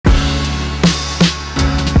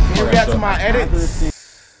to my edits.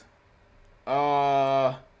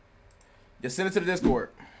 Just send it to the Discord.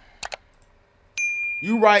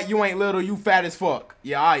 You right, you ain't little, you fat as fuck.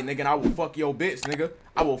 Yeah, alright, nigga, and I will fuck your bitch, nigga.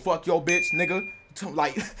 I will fuck your bitch, nigga.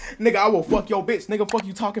 Like, nigga, I will fuck your bitch, nigga. Fuck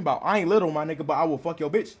you talking about? I ain't little, my nigga, but I will fuck your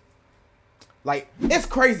bitch. Like, it's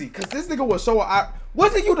crazy, cause this nigga was so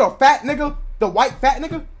wasn't you the fat nigga? The white fat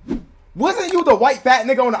nigga? Wasn't you the white fat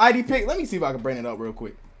nigga on the ID pic? Let me see if I can bring it up real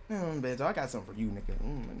quick. Benzo, I got something for you, nigga.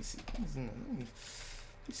 Let me see. Let me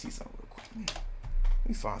see something real quick. Let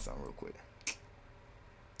me find something real quick.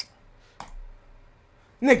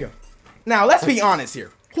 Nigga, now let's be honest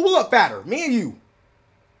here. Who look fatter, me and you?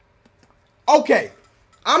 Okay,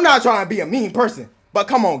 I'm not trying to be a mean person, but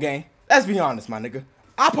come on, gang. Let's be honest, my nigga.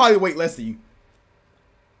 I probably weight less than you.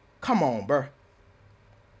 Come on, bro.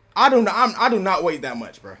 I do not weigh that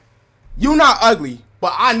much, bro. You not ugly,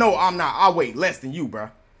 but I know I'm not. I weigh less than you,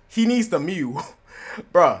 bro. He needs the mew,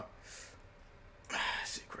 bro.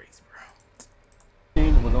 Shit crazy, bro.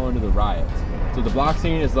 We're going to the riots. So the block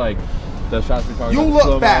scene is like the shots we talking about. You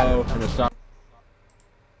look fatter. And the shot.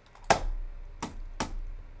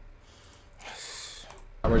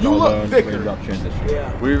 You look thicker.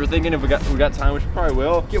 Yeah. We were thinking if we got time, we should probably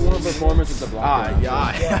will get one performance at the block.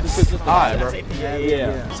 Alright, bro.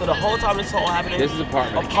 Yeah. So the whole time this all happening. This is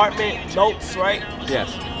apartment. Apartment notes, right?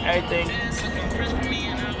 Yes. Everything.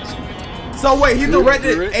 So wait, he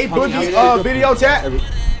directed a boogie video chat.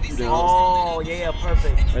 Oh yeah,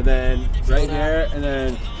 perfect. And then right here, and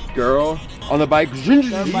then girl on the bike. You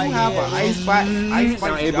have an ice bike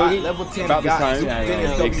level 10 about this time.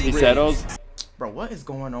 Yeah. He settles. Bro, what is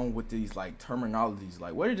going on with these like terminologies?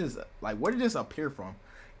 Like, where did this appear from?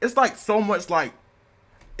 It's like so much like,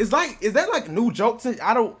 is that like new jokes?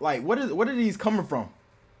 I don't like. What are these coming from?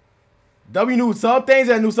 W new sub things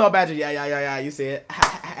and new sub badges. Yeah. You see it.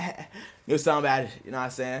 New sub badges. You know what I'm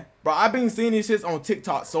saying? Bro, I've been seeing these shits on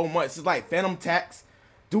TikTok so much. It's like Phantom Tax,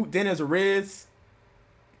 Duke Dennis Riz.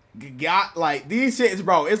 Got like these shits,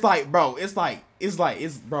 bro. It's like, bro.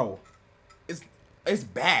 It's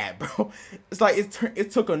bad, bro. It's like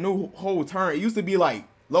it took a new whole turn. It used to be like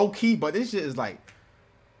low key, but this shit is like,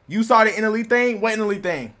 you saw the Italy thing? What Italy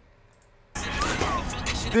thing?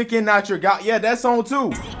 Thinking not your guy. Yeah, that song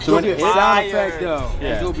too. So when it hits, sound effect though.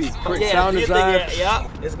 Yeah. It'll be quick sound design. Yeah,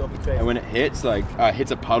 it's gonna be crazy. And when it hits, like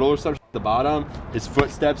hits a puddle or something at the bottom, his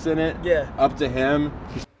footsteps in it. Yeah. Up to him.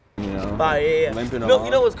 You know, limping you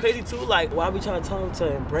know what's crazy too? Like, why we trying to tell him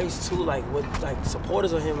to embrace too? Like, with like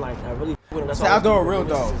supporters of him, like I really. That's I'll do a real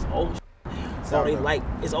dog. So they like,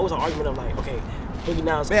 it's always an argument of like, okay, Boogie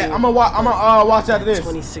now is cool. Yeah, I'm gonna watch after this.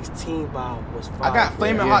 2016 vibe was fire. I got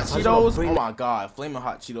Flamin' Hot Cheetos. Oh my god, Flamin'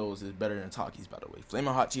 Hot Cheetos is better than Takis, by the way.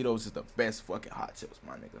 Flamin' Hot Cheetos is the best fucking hot chips,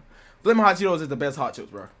 my nigga. Flamin' Hot Cheetos is the best hot chips,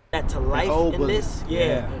 bro. That to life in this,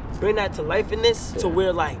 bring that to life in this, to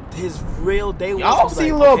where like his real day. Y'all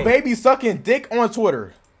see like, little baby sucking dick on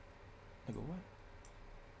Twitter. Nigga, what?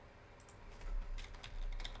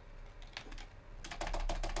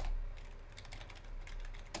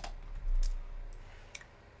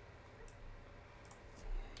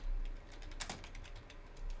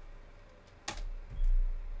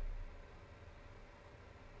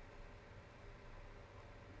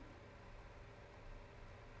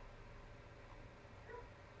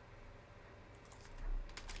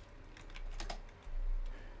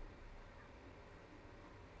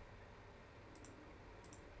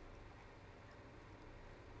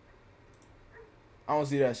 I don't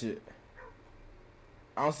see that shit.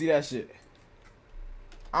 I don't see that shit.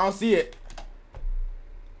 I don't see it.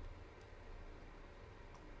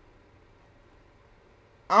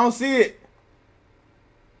 I don't see it.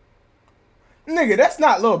 Nigga, that's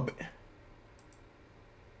not little bit.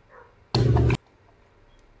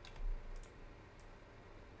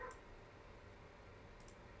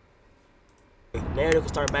 Narrative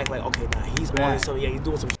can start back like, okay, nah, he's on it, so yeah, he's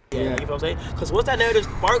doing some shit. Yeah, you know what I'm saying? Because once that narrative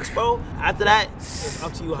sparks, bro, after that, it's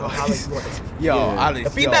up to you how like you want it. Yo, the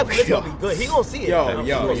feedback from this gonna be good. He gonna see it. Yo.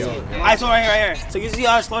 Alright, so right here. So you see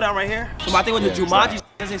how I slow down right here? So my thing with the Jumanji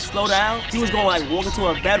doesn't slow down. He was gonna like walk into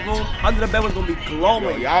a bedroom. Under the bed was gonna be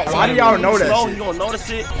glowing. How do y'all know that? He's gonna notice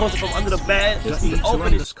it. Post it from under the bed. He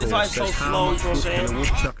open it. It's like so slow. You know what I'm saying? Can a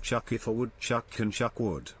woodchuck chuck if a woodchuck can chuck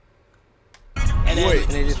wood? And then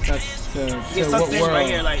they just touch what world? Right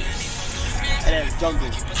here, like, and then jungle.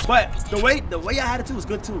 But the way I had it too was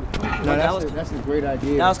good too. No, that's a great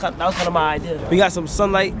idea. That was kind of my idea. We got some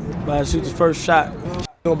sunlight, but I shoot the first shot. It's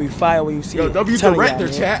gonna be fire when you see it. W director,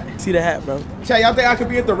 chat. See the hat, bro. Chat, y'all think I could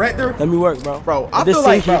be a director? Let me work, bro. Bro, I feel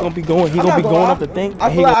like he's gonna be going. He's gonna be going off the thing.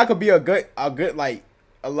 I feel like I could be a good like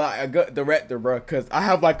a good director, bro, cause I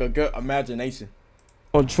have like a good imagination.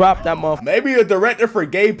 Gonna drop that motherfucker. Maybe a director for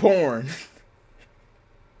gay porn.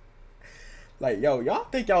 Like, yo, y'all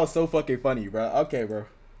think y'all so fucking funny, bro. Okay, bro.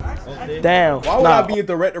 Damn. Why would I be a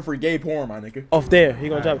director for gay porn, my nigga? Off there. He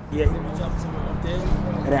gonna drop. Yeah, he gonna drop something up there.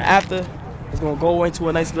 And then after, it's gonna go into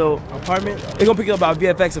a nice little apartment. They're gonna pick it up about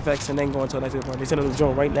VFX effects and then go into a nice little apartment. They send them the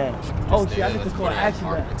drone right now. Oh shit, I think this called action.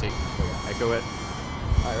 Echo it.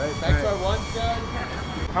 Alright, thanks for one, guys.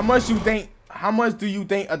 How much do you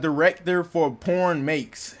think a director for porn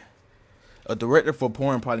makes? A director for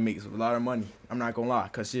porn probably makes a lot of money. I'm not gonna lie,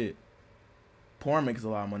 cause shit. Porn makes a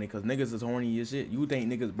lot of money cause niggas is horny as shit. You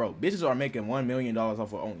think niggas, bro, bitches are making $1 million off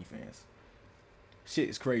of OnlyFans. Shit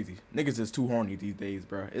is crazy. Niggas is too horny these days,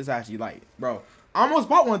 bro. It's actually like, bro, I almost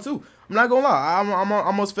bought one too. I'm not gonna lie. I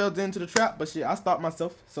almost fell into the trap, but shit, I stopped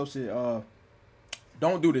myself. So shit,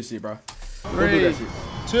 don't do this shit, bro. Don't do that shit.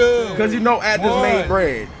 2, Cause you know actors made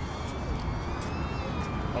bread.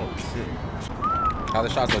 Oh shit. How the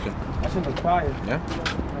shots looking? That shit was fire. Yeah?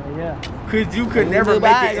 Yeah. Cause you could never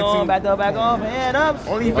make it into back off, head up.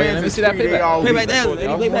 OnlyFans. Let me see that payback. Payback down.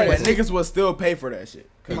 Let me payback. But niggas will still pay for that shit.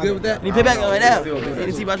 You good with that? Let me payback right now. Still do that. Let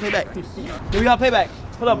me see about payback. Here we got payback.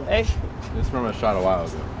 Hold up, Ash. This from a shot a while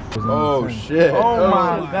ago. Oh shit. Oh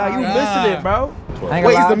my god, you missing it, bro. Wait,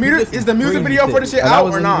 is the music video for the shit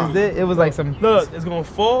out or not? It was like some. Look, it's gonna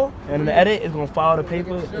fall, and in the edit, it's gonna fall the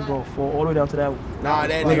paper. It's gonna fall all the way down to that. Nah,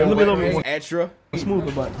 that Like, a little bit over nigga here. extra.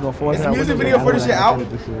 Smooth, but it's gonna fall. Is the music video for the shit out?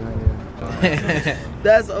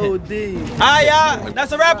 That's OD. Alright, y'all.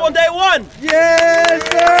 That's a wrap on day one. Yes,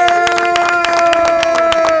 sir!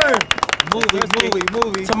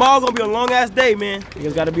 Movie. Tomorrow gonna be a long ass day, man.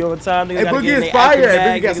 Niggas gotta be on time. Niggas Hey, gotta Boogie get in is their fire. acting Boogie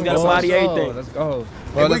bag. got Niggas some gotta balls. body everything. Let's go. Hey,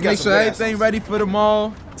 Well, we let's got make some sure gas. everything ready for the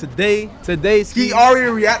mall. Today's He already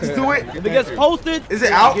reacted to it. If it gets posted, Is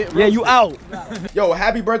it out? yeah, you out. Yo,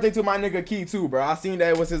 happy birthday to my nigga Key too, bro. I seen that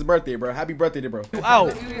it was his birthday, bro. Happy birthday to bro. You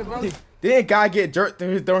out. Didn't guy get jerked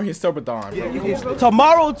during his subathon, bro?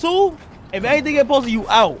 Tomorrow too. If anything get posted, you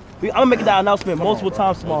out. I'm gonna make that announcement multiple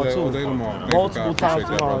times tomorrow too. Multiple times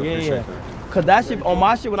tomorrow. Yeah. Cause that shit on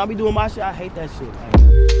my shit, when I be doing my shit, I hate that shit.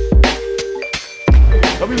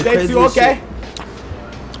 WD2, okay?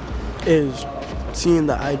 Is seeing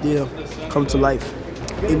the idea come to life.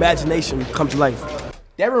 Imagination come to life.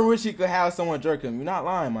 Devin wish he could have someone jerk him. You're not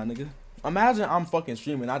lying, my nigga. Imagine I'm fucking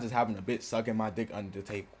streaming, I just having a bitch sucking my dick under the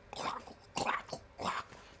table.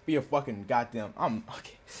 Be a fucking goddamn. I'm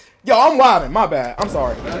okay. Yo, I'm wildin'. My bad. I'm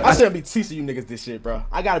sorry. I shouldn't be teaching you niggas this shit, bro.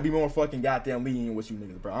 I gotta be more fucking goddamn lenient with you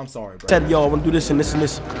niggas, bro. I'm sorry, bro. Said, yo, I wanna do this and this and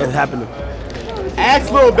this, and it's happening.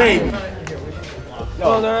 Ask Lil Baby.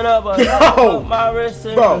 Yo, my wrist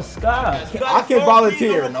in bro, the sky. I can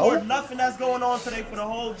volunteer, no? Nothing that's going on today for the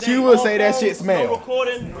whole day. She will say that shit smell. No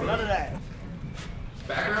recording, none of that.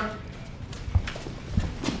 Background?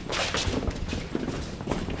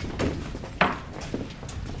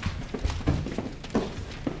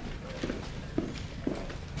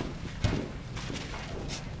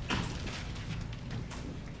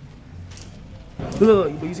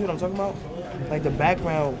 Look, but you see what I'm talking about? Like the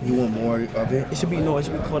background. You want more of it? It should be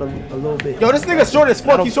caught a little bit. Yo, this nigga short as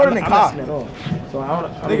fuck. He's shorter than I'm Kyle. messing it up. So I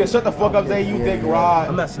don't. Nigga, shut the fuck up, Zay. You dick rod.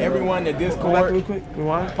 I'm messing it up. Everyone in the Go back real Discord. quick.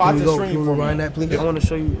 Rewind. Pause the stream for me. that, please? I want to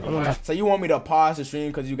show you. So you want me to pause the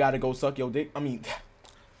stream because you gotta go suck your dick? I mean,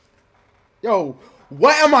 yo,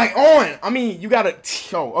 what am I on? I mean, you gotta.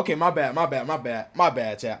 Yo, okay, my bad,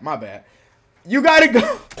 chat, my bad. You gotta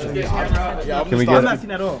go. Yeah, Can we I'm get not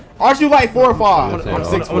seeing at all. Aren't you like 4 or 5? I'm I want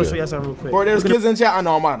 6 to show foot. you something real quick. Bro, there's kids in chat. I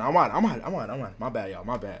know I'm on. My bad, y'all.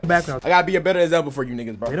 My bad. Background. I gotta be a better example for you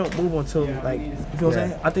niggas, They bro. don't move until like, you feel what I'm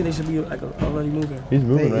saying? I think they should be like already moving. He's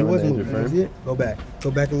moving Hey, right it was when the moving. engine See it? Go back.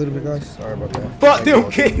 Go back a little bit, guys. Sorry about that. Fuck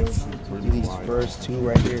them kids. These first two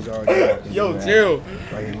right here is already walking. Yo, chill.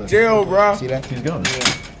 Right here, look. Chill, bro. See that? He's going.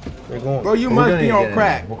 They're going. Bro, you We're must gonna be get on in.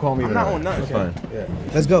 crack. We'll call me I'm right not on now. nothing. That's fine.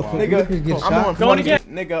 Yeah. Let's go. Nigga, Get a I'm shot. on fucking,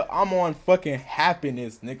 nigga, I'm on fucking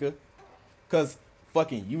happiness, nigga. Cause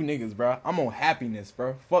fucking you niggas, bro. I'm on happiness,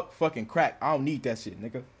 bro. Fuck fucking crack. I don't need that shit,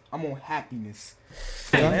 nigga. I'm on happiness.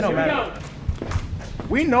 It don't matter.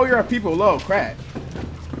 We know your people love crack.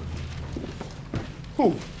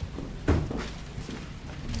 Who?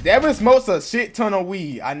 Devin smokes a shit ton of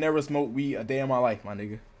weed. I never smoked weed a day in my life, my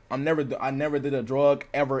nigga. I never did a drug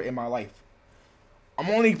ever in my life. I'm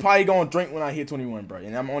only probably gonna drink when I hit 21, bro,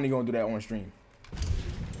 and I'm only gonna do that on stream.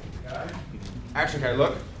 Action, Kai,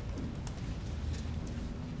 look.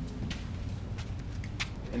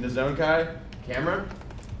 In the zone, Kai. Camera.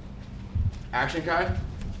 Action, Kai.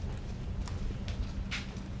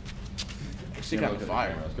 She got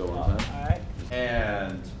fire. Let's go one time. Alright.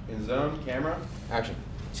 And in zone, camera. Action.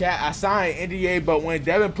 She Chat, I signed NDA, but when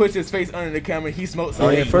Devin puts his face under the camera, he smokes. Oh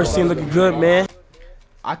yeah, first scene looking good, man.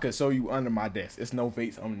 I could show you under my desk. It's no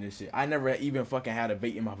vapes under this shit. I never even fucking had a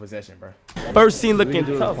vape in my possession, bro. First scene looking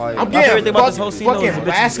tough. I'm getting fucking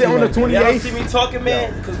blasted on the 28th. Y'all see me talking,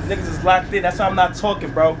 man? Because niggas is locked in. That's why I'm not talking,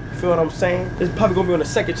 bro. You feel what I'm saying? It's probably gonna be on the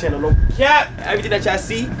second channel. No cap. Everything that y'all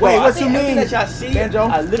see. Wait, what you mean? Everything that y'all see, Banjo?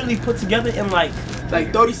 I literally put together in like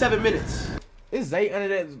 37 minutes. It's Zay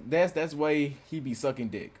under that. That's way he be sucking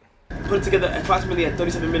dick. Put it together approximately at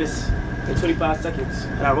 37 minutes and 25 seconds.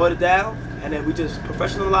 And I wrote it down, and then we just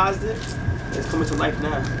professionalized it. It's coming to life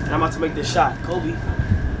now. And I'm about to make this shot. Kobe.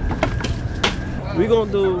 We gonna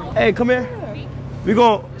do, hey, come here. We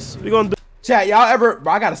gonna do. Chat, y'all ever,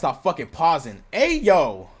 bro, I gotta stop fucking pausing. Hey,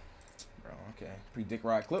 yo. Bro, okay. Pre-dick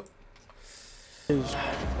ride clip.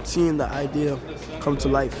 Seeing the idea come to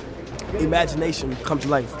life. Imagination come to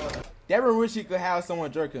life. Devin wish he could have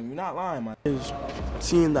someone jerk him. You're not lying, man.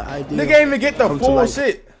 Seeing the idea. Nigga ain't even get the full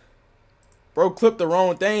shit. Bro, clipped the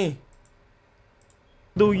wrong thing.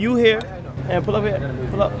 Do you here? And pull up here.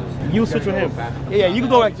 Pull up. You switch with him. Yeah, you can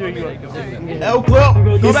go back to you. L clip.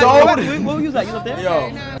 He sold. Where you at? You up there?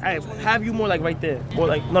 Yo. Alright, have you more like right there. Or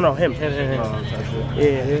like, no, him.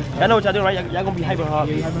 Yeah. I know what y'all doing, right? Y'all gonna be hyping hard.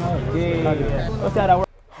 Yeah. Let's see how that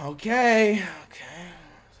works. Okay.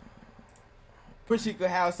 Wish he could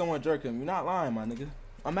have someone jerk him. You're not lying, my nigga.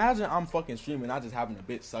 Imagine I'm fucking streaming. I just having a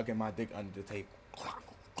bitch sucking my dick under the table.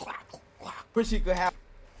 Wish he could have.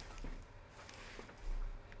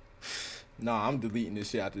 Nah, I'm deleting this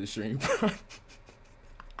shit after the stream, bro.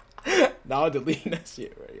 Nah, I'm deleting that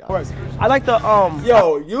shit, right? I like the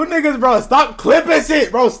Yo, you niggas, bro, stop clipping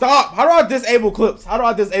shit, bro. Stop. How do I disable clips? Bro?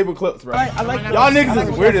 I like y'all niggas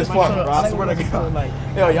is weird as fuck, bro. I swear to God.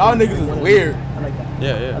 Yo, y'all niggas is weird. I like that.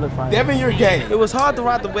 Yeah. I look fine. Devin, you're gay. It was hard to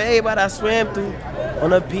ride the wave, but I swam through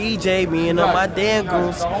on a PJ, me and all my damn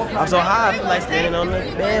goons. I'm so high, I feel like standing on the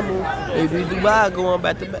bamboo. Maybe Dubai going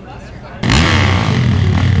back to back.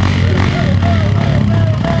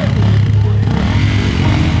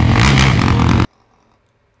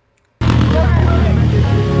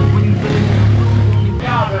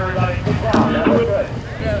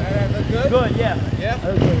 Good, yeah. Yeah?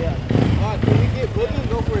 That was good, yeah. Can we get Boogie and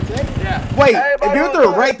go for a check? Yeah. Wait, if you're the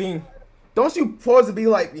right thing, don't you pause to be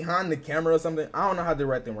like behind the camera or something? I don't know how the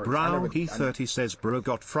right thing works. Brown He30 says bro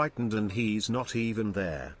got frightened and he's not even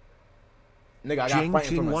there. Nigga, I got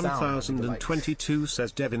frightened from Jing the sound. 1022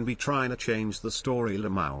 says Devin be trying to change the story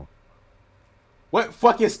Lamau. What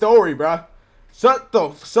fucking story, bruh? Shut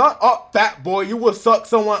up, fat boy. You will suck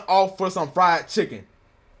someone off for some fried chicken.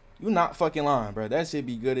 You not fucking lying, bro. That shit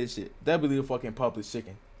be good as shit. That be the fucking Publix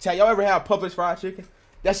chicken. Chat, y'all ever have Publix fried chicken?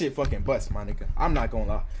 That shit fucking bust, my nigga. I'm not gonna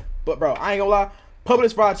lie. But, bro, I ain't gonna lie.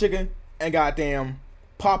 Publix fried chicken and goddamn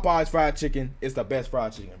Popeye's fried chicken is the best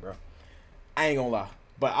fried chicken, bro. I ain't gonna lie.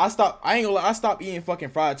 But I stopped eating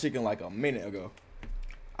fucking fried chicken like a minute ago.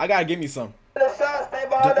 I gotta give me some.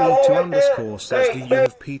 W2_ says, do you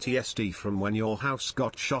have PTSD from when your house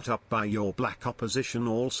got shot up by your black opposition?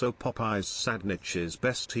 Also Popeye's Sadnich's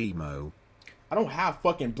best emo. I don't have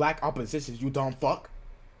fucking black oppositions, you dumb fuck.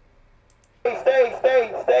 Stay.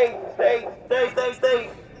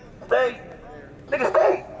 Nigga,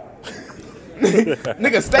 stay.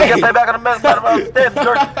 Nigga, stay. Get back on the mess.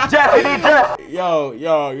 Yo.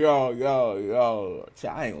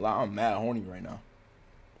 Chat, I ain't gonna lie, I'm mad horny right now.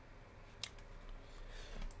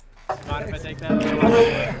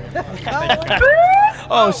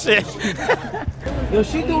 Oh shit. Yo,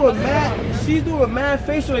 she's doing mad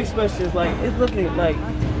facial expressions. Like, it's looking like.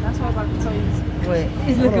 That's what I was about to tell you. Wait,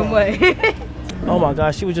 it's looking what? Oh my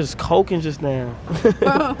gosh, she was just coking just now.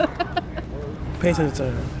 Pay attention to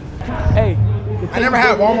her. Hey. I never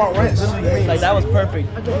had Walmart rent. Like, that was perfect.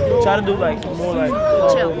 Try to do like more like.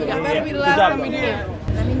 Chill. That better be the last time we do it.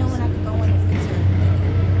 Let me know when I can go in and fix her.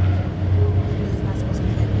 It's not supposed to be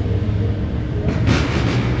like that.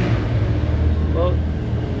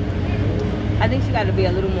 I think she got to be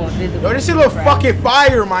a little more visible. Yo, this shit look fucking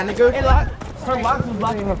fire, my nigga. Her locks was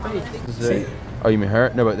blocking her face. Oh, you mean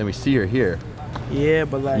her? No, but then we see her here. Yeah,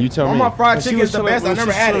 but like. You tell All me. my fried chicken is the best. I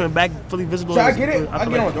never had it. Back fully visible. Should I get it? I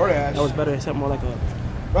get on DoorDash. That was better. Except more like a.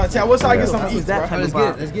 Bro, chat, what's I get something to eat,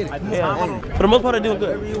 bro? Let's get it. Yeah. For the most part, I do good.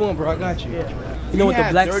 Whatever you want, bro. I got you. Yeah. You know what the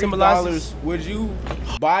black symbolizes? Would you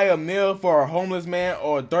buy a meal for a homeless man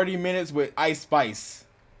or 30 minutes with Ice Spice?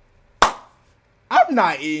 I'm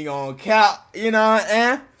not eating on cap, you know what I'm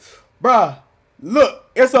saying? Bruh, look,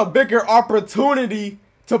 it's a bigger opportunity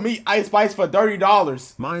to meet Ice Spice for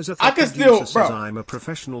 $30. I could still, bro. I'm a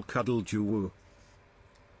professional cuddle jew.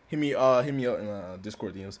 Hit me up in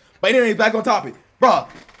Discord DMs. But anyways, back on topic. Bro,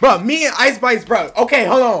 me and Ice Spice, bro. Okay,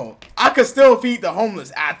 hold on. I could still feed the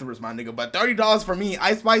homeless afterwards, my nigga. But $30 for me and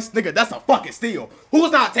Ice Spice, nigga, that's a fucking steal.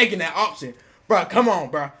 Who's not taking that option? Bro, come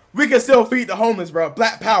on, bro. We can still feed the homeless, bro.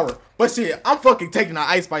 Black power. But shit, I'm fucking taking the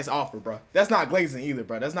Ice Spice offer, bro. That's not glazing either,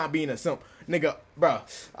 bro. That's not being a simp. Nigga, bro.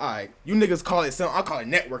 Alright, you niggas call it simp. I call it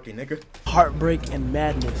networking, nigga. Heartbreak and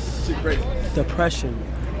madness. Shit crazy. Depression.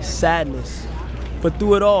 Sadness. But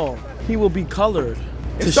through it all, he will be colored.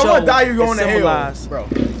 If someone die, you're going to hell, bro.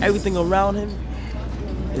 Everything around him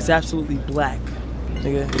is absolutely black,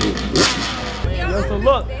 nigga. Yo, so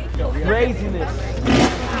look, craziness,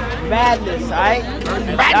 madness, alright?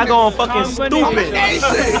 Y'all going fucking stupid.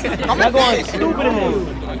 Y'all going stupid in here.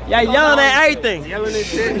 Y'all yelling at everything.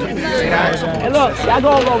 And look, y'all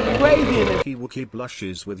gonna go crazy in this. Wookie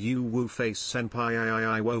blushes with you, woo face senpai.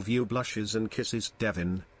 I wove you blushes and kisses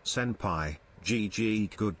Devin senpai.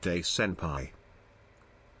 GG, good day senpai.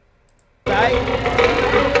 Right?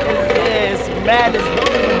 Yeah, it's madness.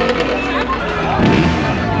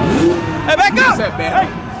 Hey, back up! Hey,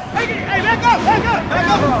 back up!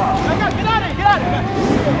 Get out of here!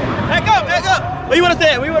 Back up! Where you wanna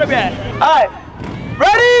stand? Where you wanna be at? Alright.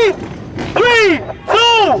 Ready? 3,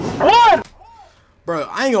 2, 1! Bro,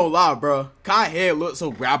 I ain't gonna lie, bro. Kai head looks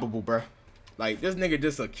so grabbable, bro. Like, this nigga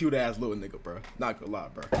just a cute ass little nigga, bro. Not gonna lie,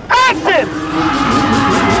 bro. Action!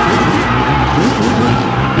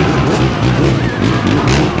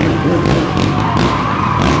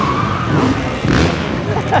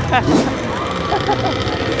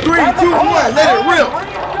 3, 2, 1, let it rip!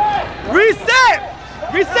 Reset!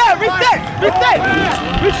 I'm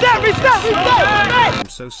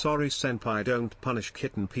so sorry senpai, don't punish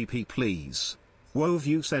kitten PP please. Wove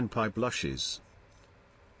you senpai blushes.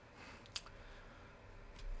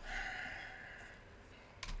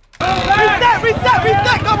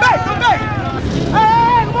 Reset, go back!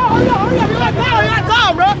 Hey, come on, hurry up, we got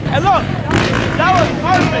time, bro! And look, that was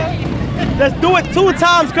perfect. Let's do it 2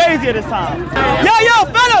 times crazier this time. Yo,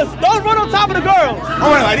 fellas, don't run on top of the girls. I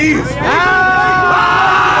went like these.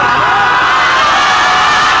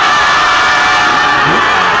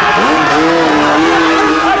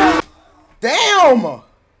 Damn!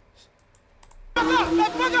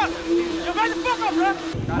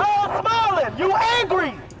 No smiling, you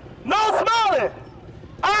angry. No smiling.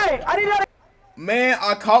 Alright, I need that. Man,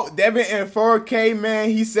 I caught Devin in 4K, man.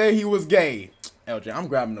 He said he was gay. LJ, I'm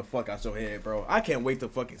grabbing the fuck out your head, bro. I can't wait to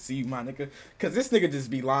fucking see you, my nigga. Cause this nigga just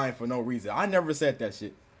be lying for no reason. I never said that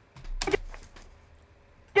shit.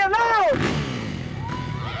 Get loud! 3, 2,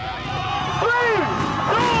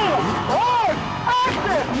 1,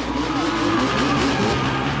 action!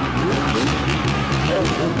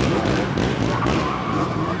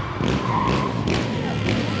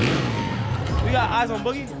 We got eyes on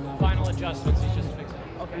Boogie? Final adjustments, he's just fixing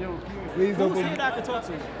it. Okay, yo, please don't who's here that I can talk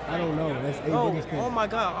to? I don't know. That's Oh my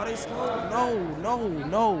god, are they slow? No.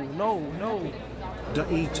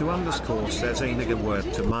 DE2_ says a nigga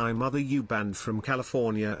word to my mother, you banned from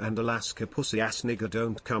California and Alaska, pussy ass nigga,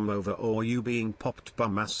 don't come over or you being popped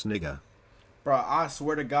bum ass nigga. Bro, I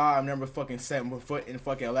swear to God, I've never fucking set my foot in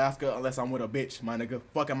fucking Alaska unless I'm with a bitch, my nigga.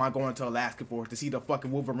 Fuck am I going to Alaska for? To see the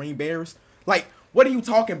fucking Wolverine bears? Like, what are you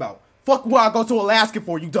talking about? Fuck will I go to Alaska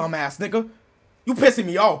for, you dumbass nigga? You pissing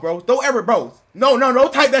me off, bro. Don't ever, bro. No,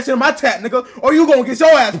 type that shit in my chat, nigga, or you gonna get your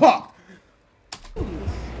ass popped.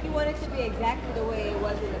 He wanted to be exactly the way it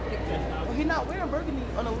was in the picture. Well, he's not wearing burgundy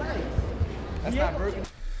on the leg. That's not burgundy.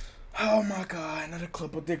 Oh my God, another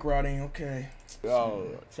clip of dick riding, okay.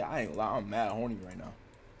 Yo, see, I ain't gonna lie, I'm mad horny right now.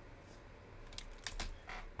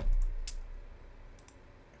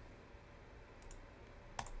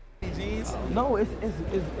 Jeans? No, it's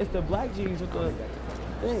the black jeans with the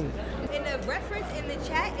thing. In the reference in the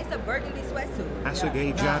chat, it's a burgundy sweatsuit.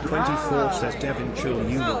 Asagaja24 says Devin chill,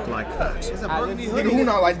 you look like that. It's a burgundy Nigga, hoodie. who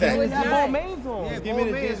not like that? It's got mains on. Yeah, give me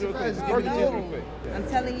the jeans real quick. Give me the jeans real quick. I'm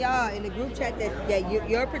telling y'all in the group chat that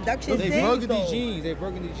your production They said. burgundy jeans. They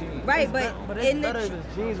burgundy jeans. Right, but it's in better the than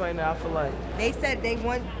jeans right now, I feel like. they said they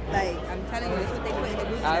want, like, I'm telling you, that's what they put in the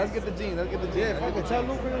group Alright, chat. let's get the jeans. Let's get the jeans. I can tell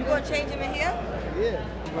Luke. You gonna change them in here? Yeah.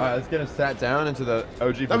 Alright, let's get him sat down into the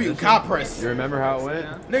OG W position. cop press. You remember how it went?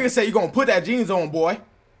 Nigga say you gonna put that jeans on, boy.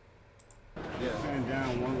 Stand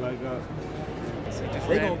down, one leg up.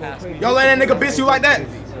 They gonna go crazy. Y'all let that nigga bitch you like that?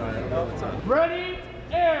 Ready,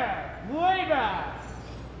 air, Luega!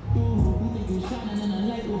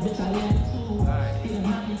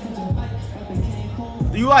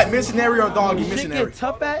 Do you like missionary or doggy Shit missionary? get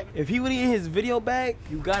tough at. If he would eat his video bag,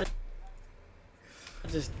 you gotta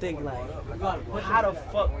just think like, how the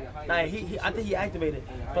fuck? Like I think he activated,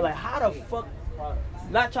 but like how the fuck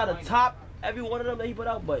not try to top every one of them that he put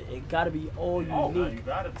out, but it gotta be all unique. You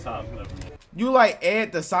gotta top them. You like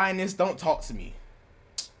Ed the scientist, don't talk to me.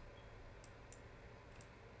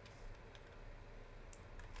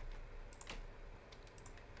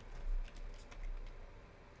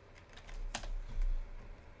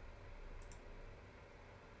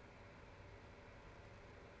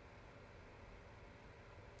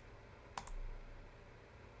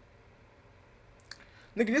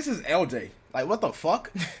 Nigga, this is LJ. Like, what the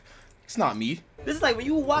fuck? It's not me. This is like when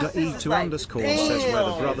you watch this, it's like, says where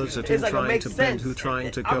damn. the brothers at It's him like, it trying makes to bend sense. who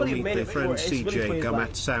trying to I go believe meet made their it friend before. It's really for CJ his, Gum like,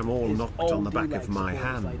 at Sam all his knocked on the old back dude, of like, my supporters,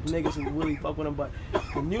 hand. Like, niggas who really fuck with him, but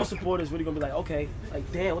the new supporters really gonna be like, okay,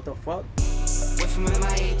 like, damn, what the fuck?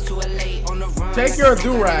 Take your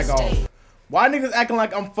do-rag off. Why niggas acting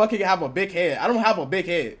like I'm fucking have a big head? I don't have a big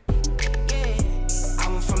head.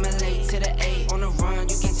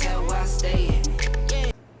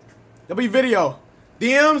 There'll be video.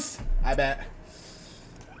 DMs? I bet.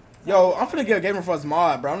 Yo, I'm finna get a Gamer for us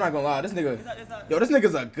mod, bro. I'm not gonna lie. This nigga, yo, this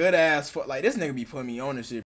nigga's a good ass. Like, this nigga be putting me on this shit.